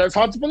it's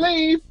hard to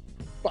believe,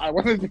 but I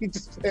want to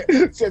just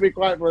sit and be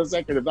quiet for a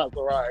second if that's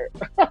all right.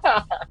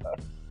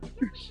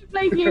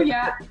 Blame you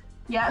yet.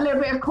 Yeah, a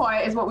little bit of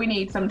quiet is what we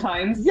need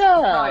sometimes.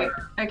 Yeah. Right.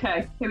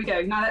 Okay. Here we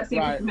go. Now let's see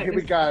if we can make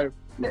this. Go.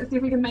 Let's see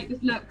if we can make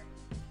this look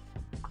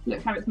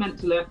how it's meant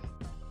to look.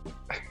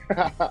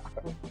 Okay.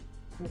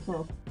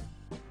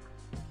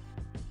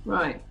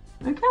 Right.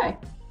 Okay.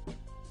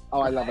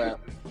 Oh, I love it.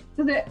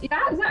 Does it?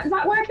 Yeah. Is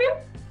that working?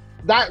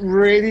 That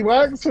really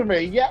works for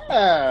me. Yeah.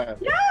 Yeah,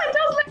 it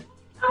does look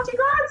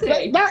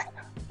arty-gratty.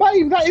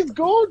 Babe, that is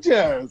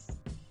gorgeous.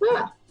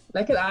 Yeah.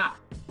 Look at that.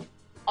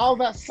 Oh,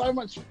 that's so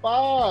much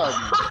fun.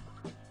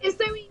 It's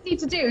so easy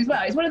to do as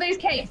well. It's one of those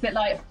cakes that,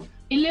 like,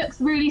 it looks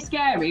really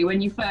scary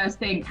when you first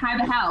think, how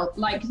the hell?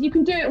 Like, 'cause you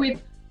can do it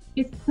with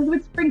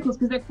sprinkles,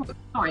 because they're quite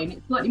fine.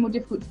 It's slightly more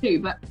difficult to do.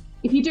 But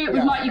if you do it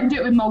with, like, you can do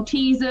it with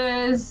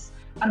Maltesers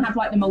and have,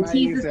 like, the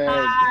Maltesers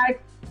bag.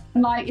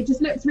 And, like, it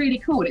just looks really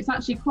cool. It's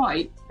actually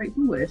quite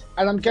straightforward.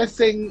 And I'm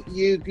guessing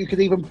you could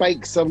even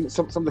bake some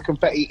of the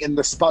confetti in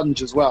the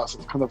sponge as well. So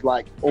it's kind of,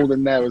 like, all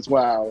in there as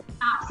well.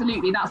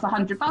 Absolutely. That's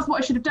 100. That's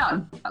what I should have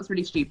done. That's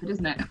really stupid,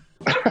 isn't it?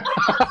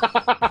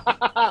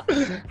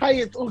 Hey,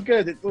 it's all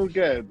good. It's all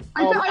good.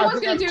 I was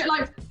going to do it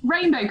like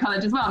rainbow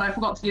coloured as well, and I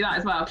forgot to do that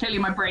as well. Clearly,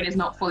 my brain is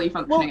not fully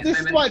functioning at the moment.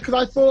 This is why, because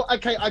I thought,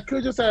 okay, I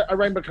could just say a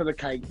rainbow coloured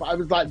cake, but I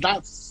was like,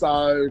 that's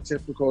so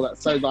typical.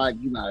 That's so like,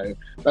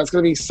 that's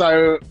going to be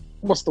so.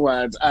 What's the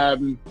word?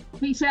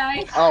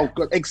 Cliche. Oh,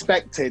 God,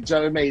 expected. Do you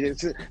know what I mean?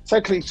 It's so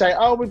cliche.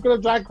 Oh, we've got a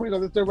drag queen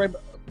on. Let's do a rainbow.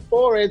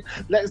 Boring.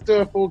 Let's do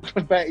a full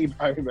confetti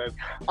moment.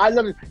 I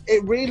love it.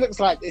 It really looks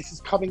like this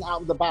is coming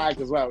out of the bag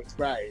as well. It's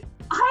great.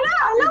 I know.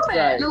 I love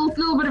it.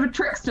 Little bit of a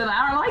trickster there.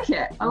 I like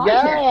it.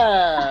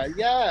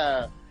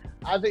 Yeah.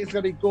 I think it's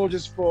going to be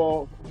gorgeous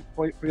for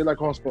your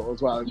local hospital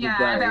as well.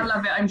 Yeah, they'll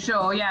love it, I'm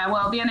sure. Yeah,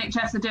 well, the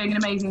NHS are doing an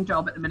amazing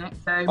job at the minute.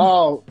 So.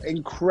 Oh,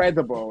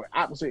 incredible.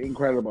 Absolutely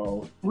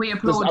incredible. We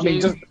applaud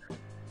you.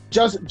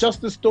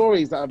 Just the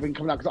stories that have been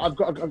coming out, because I've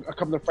got a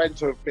couple of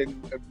friends who have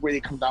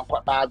really come down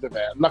quite bad with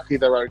it. Luckily,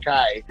 they're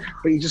okay.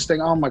 But you just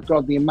think, oh my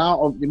God, the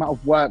amount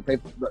of work the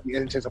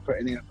NHS are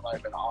putting in at the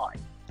moment,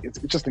 it's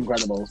just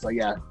incredible. So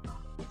yeah.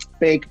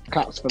 big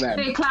claps for them.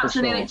 Big claps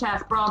for the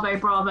NHS. Bravo,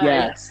 bravo.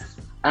 Yes,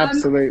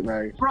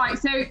 absolutely. Right,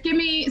 so give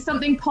me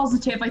something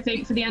positive, I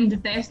think, for the end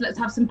of this. Let's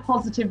have some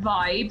positive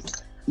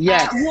vibes.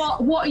 Yes.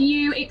 What are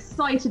you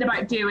excited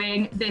about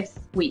doing this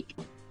week?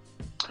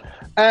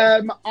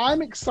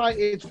 I'm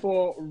excited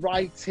for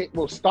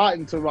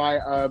starting to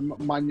write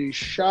my new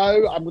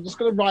show. I'm just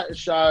going to write a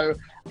show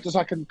just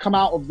so I can come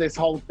out of this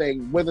whole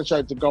thing with a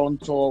show to go on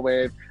tour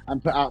with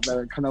and put out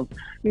there and kind of,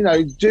 you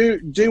know, do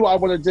what I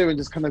want to do and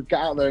just kind of get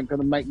out there and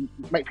kind of make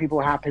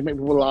people happy, make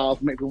people laugh,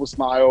 make people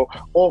smile,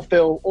 or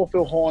feel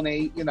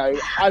horny. You know,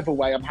 either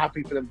way, I'm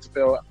happy for them to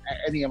feel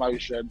any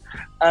emotion.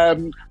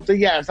 So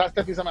yes, that's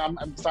definitely something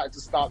I'm excited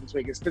to start this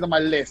week. It's been on my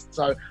list.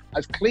 So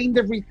I've cleaned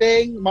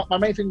everything. My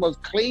main thing was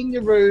clean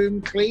your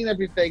room, clean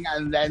everything,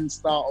 and then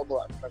start all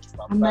that kind of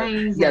stuff.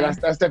 Amazing. So, yeah,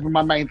 that's definitely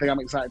my main thing I'm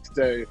excited to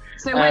do.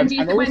 So when do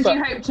you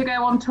hope to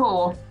go on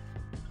tour?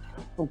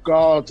 Oh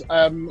God,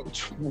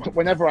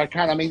 whenever I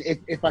can. I mean,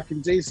 if I can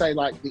do, say,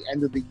 like the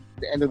end of the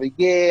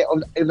year,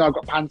 or even though I've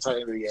got Panto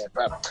in the year,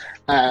 but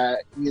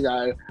you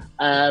know,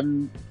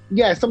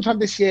 yeah, sometime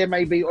this year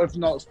maybe, or if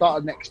not, start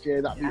of next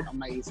year. That'd be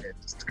amazing,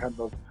 just to kind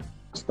of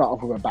start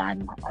off with a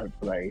bang,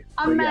 hopefully.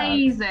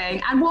 Amazing. So,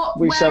 yeah, and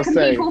where can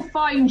people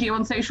find you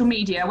on social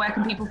media? Where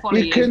can people follow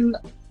you?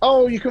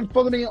 You can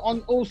follow me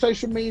on all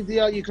social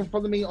media. You can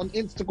follow me on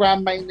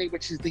Instagram mainly,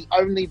 which is The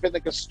Only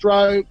Vinegar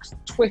Strokes,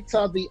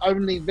 Twitter, The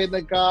Only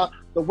Vinegar.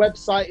 The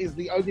website is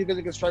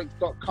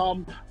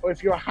theonlyvinegarstrokes.com. Or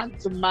if you're a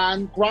handsome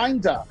man,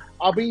 Grindr,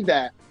 I'll be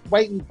there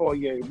waiting for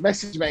you.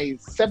 Message me,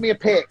 send me a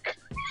pic.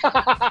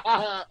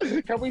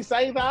 Can we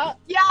say that?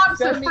 Yeah,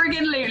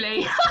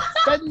 absolutely.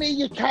 Send me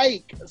your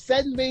cake.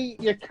 Send me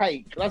your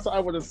cake. That's what I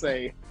want to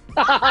see.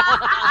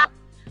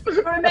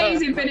 You're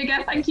amazing,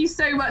 Vinegar. Thank you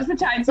so much for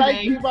chatting to me.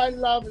 Thank you, my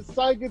love. It's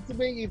so good to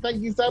meet you.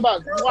 Thank you so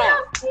much.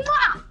 Wow.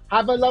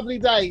 Have a lovely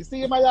day. See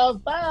you, my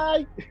love.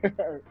 Bye.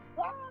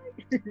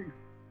 Bye.